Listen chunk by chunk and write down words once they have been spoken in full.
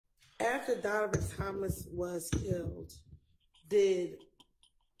after Donovan Thomas was killed, did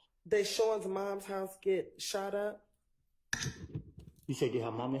Deshawn's mom's house get shot up? You said did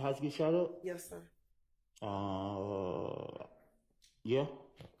her mom's house get shot up? Yes, sir. Yeah.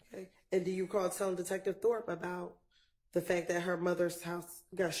 Okay. And do you recall telling Detective Thorpe about the fact that her mother's house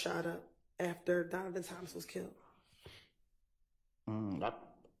got shot up after Donovan Thomas was killed? I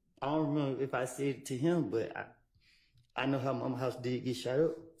don't remember if I said it to him, but I know her mom's house did get shot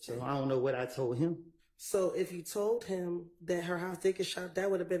up, so I don't know what I told him. So if you told him that her house did get shot up, that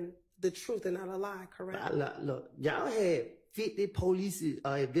would have been the truth and not a lie, correct? Look, y'all had 50 police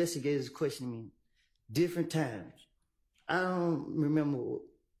investigators questioning me different times. I don't remember,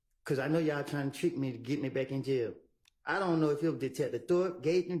 because I know y'all trying to trick me to get me back in jail. I don't know if it was Detective Thorpe,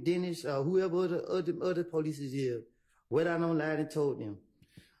 Gaten, Dennis, or whoever other police is here. What I don't lie and told them.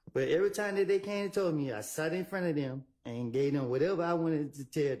 But every time that they came and told me, I sat in front of them and gave them whatever I wanted to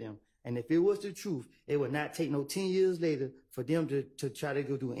tell them. And if it was the truth, it would not take no 10 years later for them to try to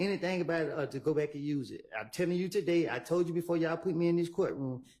go do anything about it or to go back and use it. I'm telling you today, I told you before y'all put me in this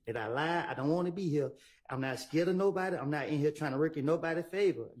courtroom that I lied. I don't want to be here. I'm not scared of nobody. I'm not in here trying to work in nobody's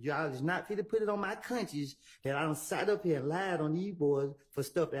favor. Y'all is not fit to put it on my conscience that I don't sat up here and lied on these boys for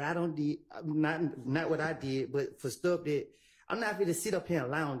stuff that I don't did. Not what I did, but for stuff that I'm not fit to sit up here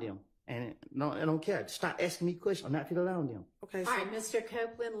and lie on them. And no, I don't care. Stop asking me questions. I'm not fit to lie on them. Okay. All right, Mr.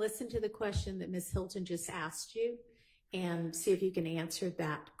 Copeland, listen to the question that Ms. Hilton just asked you and see if you can answer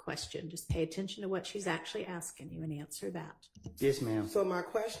that question. Just pay attention to what she's actually asking you and answer that. Yes, ma'am. So my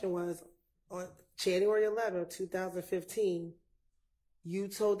question was, on January 11th, 2015, you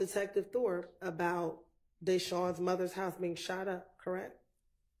told Detective Thorpe about Deshawn's mother's house being shot up, correct?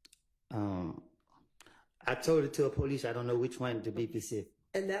 I told it to a police. I don't know which one to be specific.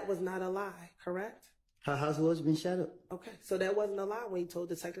 And that was not a lie, correct? Her house was being shot up. Okay, so that wasn't a lie when you told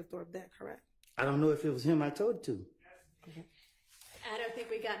Detective Thorpe that, correct? I don't know if it was him I told it to. Okay. I don't think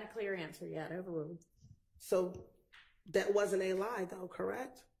we've gotten a clear answer yet. Overruled. So that wasn't a lie, though,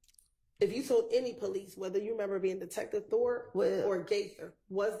 correct? If you told any police, whether you remember being Detective Thorpe or Gaither,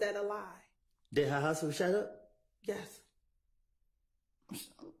 was that a lie? Did her house was shot up? Yes.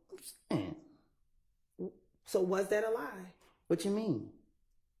 Man. So was that a lie? What you mean?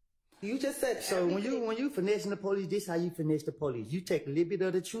 You just said so everything. when you finessing the police, this how you finesse the police. You take a little bit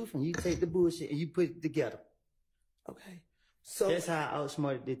of the truth and you take the bullshit and you put it together. Okay. So that's how I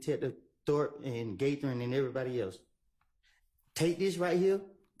outsmarted Detective Thorpe and Gaither and everybody else. Take this right here,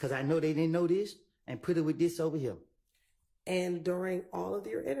 because I know they didn't know this, and put it with this over here. And during all of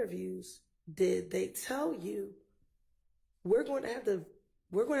your interviews, did they tell you we're going to have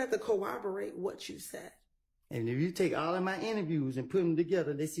to corroborate what you said? And if you take all of my interviews and put them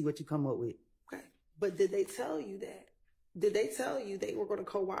together, let's see what you come up with. Okay. But did they tell you that? Did they tell you they were going to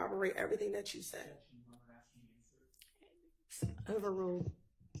corroborate everything that you said? Overruled.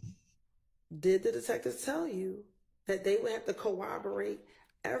 Did the detectives tell you that they would have to corroborate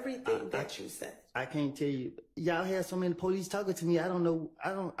everything that you said? I can't tell you. Y'all have so many police talking to me. I don't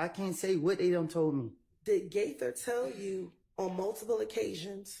know. I can't say what they done told me. Did Gaither tell you on multiple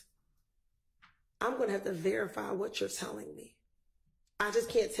occasions, I'm going to have to verify what you're telling me? I just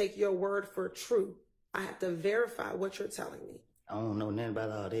can't take your word for true. I have to verify what you're telling me. I don't know nothing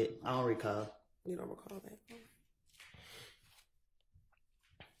about all that. I don't recall. You don't recall that?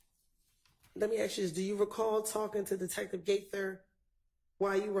 Let me ask you this. Do you recall talking to Detective Gaither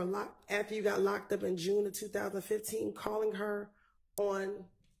while you were after you got locked up in June of 2015, calling her on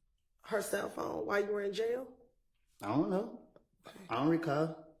her cell phone while you were in jail? I don't know. Okay. I don't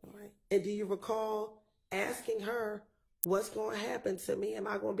recall. All right. And do you recall asking her, what's going to happen to me? Am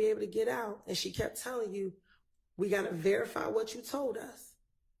I going to be able to get out? And she kept telling you, we got to verify what you told us.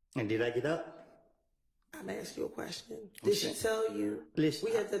 And did I get out? I'm asking you a question. Did she tell you? Listen,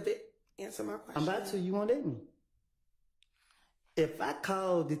 we have to answer my question. I'm about to. You won't let me. If I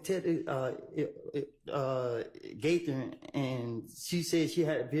called Detective Gaither and she said she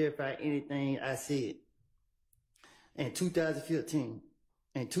had to verify anything I said in 2015.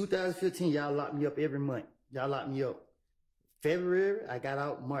 In 2015, y'all locked me up every month. Y'all locked me up. February, I got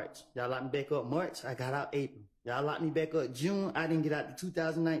out March. Y'all locked me back up March. I got out April. Y'all locked me back up June. I didn't get out to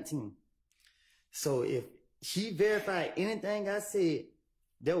 2019. So if she verified anything I said,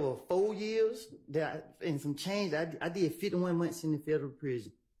 there were 4 years and some change. I did 51 months in the federal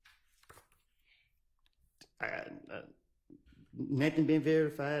prison. Nothing been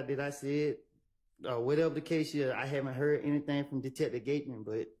verified that I said. Whatever the case is, I haven't heard anything from Detective Gateman,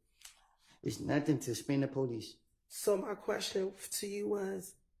 but it's nothing to spin the police. So my question to you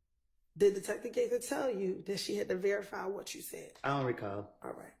was, did Detective Gaither tell you that she had to verify what you said? I don't recall.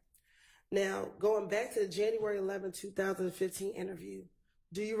 All right. Now, going back to the January 11, 2015 interview,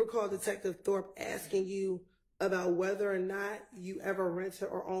 do you recall Detective Thorpe asking you about whether or not you ever rented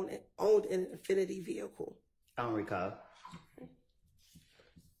or owned an Infinity vehicle? I don't recall.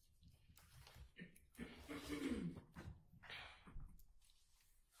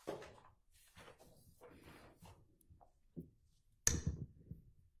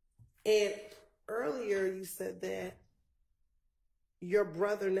 And earlier you said that your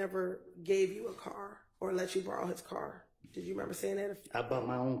brother never gave you a car or let you borrow his car. Did you remember saying that? I bought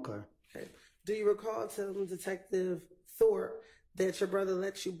my own car. Okay. Do you recall telling Detective Thorpe that your brother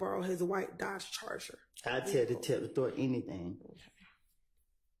let you borrow his white Dodge Charger? I tell Detective Thorpe anything. Okay.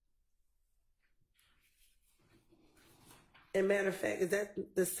 And matter of fact, is that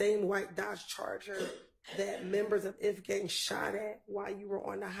the same white Dodge Charger that members of If Gang shot at while you were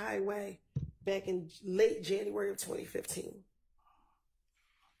on the highway back in late January of 2015?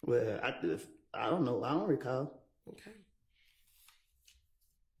 Well, I don't know. I don't recall. Okay.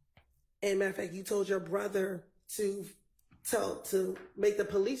 And matter of fact, you told your brother to make the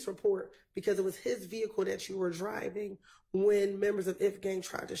police report because it was his vehicle that you were driving when members of If Gang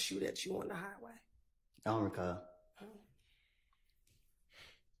tried to shoot at you on the highway. I don't recall.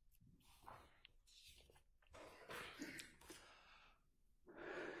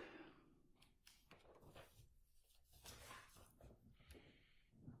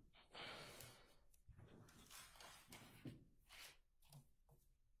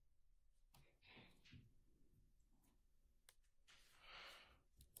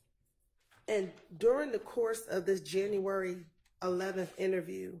 And during the course of this January 11th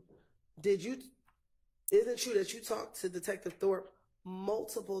interview, isn't it true that you talked to Detective Thorpe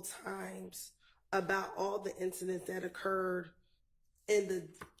multiple times about all the incidents that occurred in the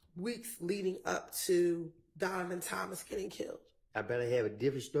weeks leading up to Donovan Thomas getting killed? I better have a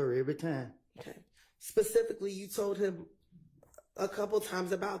different story every time. Okay. Specifically, you told him a couple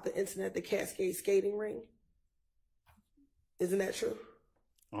times about the incident at the Cascade skating ring. Isn't that true?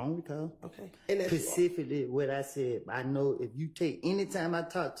 I don't recall. Okay. And specifically what I said, I know if you take any time I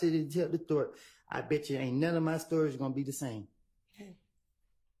talk to the Detective Thorpe, I bet you ain't none of my stories going to be the same. Okay.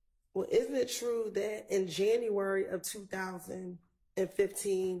 Well, isn't it true that in January of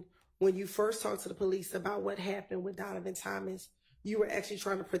 2015, when you first talked to the police about what happened with Donovan Thomas, you were actually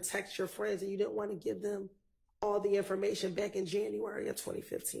trying to protect your friends and you didn't want to give them all the information back in January of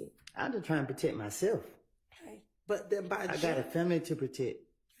 2015? I'm just trying to protect myself. Okay. But then I got a family to protect.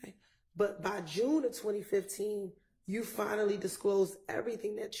 But by June of 2015, you finally disclosed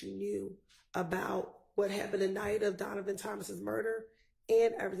everything that you knew about what happened the night of Donovan Thomas's murder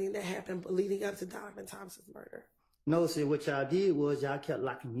and everything that happened leading up to Donovan Thomas's murder. No, sir, what y'all did was y'all kept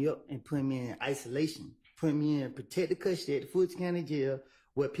locking me up and putting me in isolation, putting me in protected custody at the Fulton County Jail,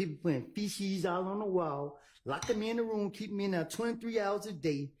 where people putting feces all on the wall, locking me in the room, keeping me in there 23 hours a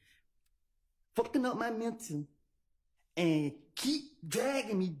day, fucking up my mental, and keep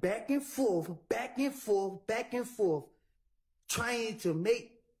dragging me back and forth, trying to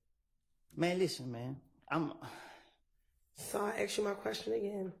make... Man, listen, man. So I ask you my question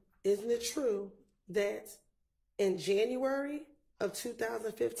again. Isn't it true that in January of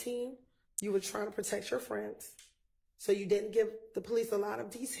 2015, you were trying to protect your friends, so you didn't give the police a lot of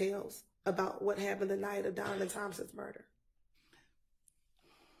details about what happened the night of Donovan Thomas's murder?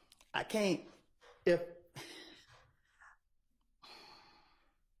 I can't...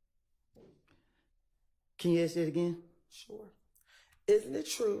 Can you ask that again? Sure. Isn't it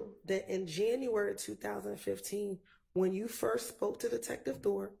true that in January 2015, when you first spoke to Detective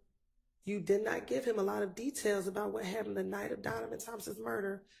Thorpe, you did not give him a lot of details about what happened the night of Donovan Thomas's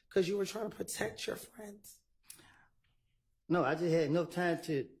murder because you were trying to protect your friends? No, I just had enough time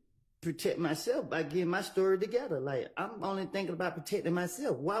to protect myself by getting my story together. Like, I'm only thinking about protecting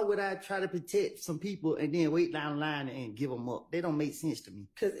myself. Why would I try to protect some people and then wait down the line and give them up? They don't make sense to me.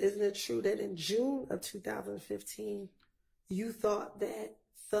 Because isn't it true that in June of 2015, you thought that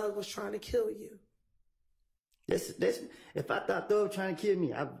Thug was trying to kill you? If I thought Thug was trying to kill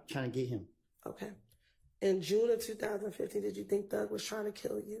me, I was trying to get him. Okay. In June of 2015, did you think Thug was trying to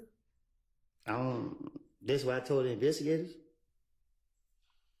kill you? That's what I told the investigators.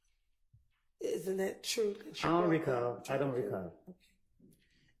 Isn't that true? I don't recall. Okay.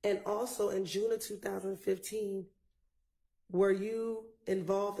 And also in June of 2015, were you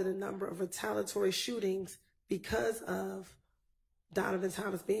involved in a number of retaliatory shootings because of Donovan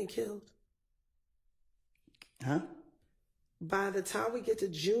Thomas being killed? Huh? By the time we get to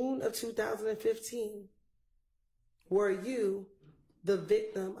June of 2015, were you the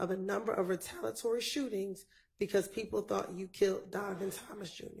victim of a number of retaliatory shootings because people thought you killed Donovan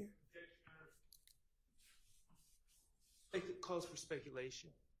Thomas Jr.? Calls for speculation.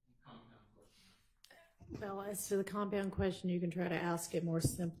 Well, as to the compound question, you can try to ask it more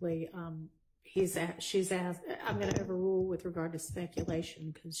simply. She's asked, I'm going to overrule with regard to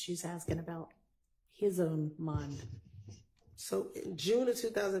speculation because she's asking about his own mind. So in June of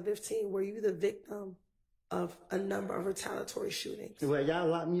 2015, were you the victim of a number of retaliatory shootings? Well, y'all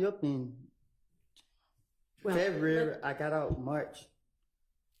locked me up in February. I got out March.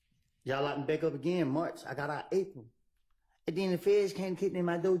 Y'all locked me back up again March. I got out April. And then the feds came kicking in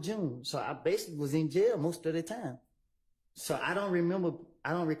my door June. So I basically was in jail most of the time. So I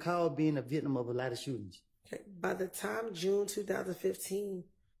don't recall being a victim of a lot of shootings. Okay. By the time June 2015,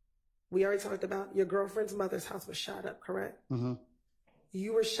 we already talked about your girlfriend's mother's house was shot up, correct? Mm-hmm.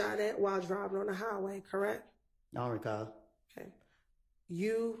 You were shot at while driving on the highway, correct? I don't recall. Okay.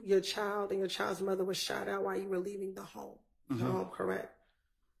 You, your child, and your child's mother was shot at while you were leaving the home. Mm-hmm. Your home, correct?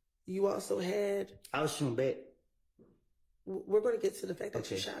 You also had... I was shooting back. We're going to get to the fact that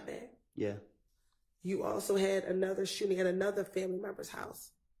Okay. you shot back. Yeah. You also had another shooting at another family member's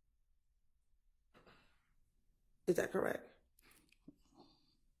house. Is that correct?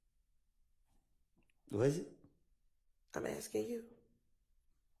 Was it? I'm asking you.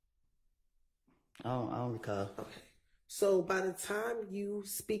 I don't recall. Okay. So by the time you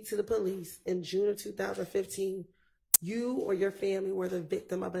speak to the police in June of 2015, you or your family were the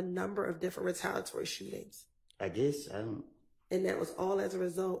victim of a number of different retaliatory shootings. I guess. I don't... And that was all as a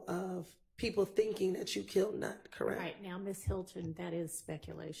result of people thinking that you killed Nut, correct? Right. Now, Ms. Hilton, that is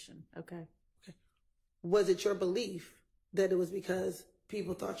speculation. Okay. Okay. Was it your belief that it was because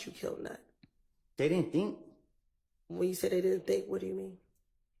people thought you killed Nut? They didn't think. When you said they didn't think, what do you mean?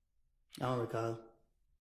 I don't recall.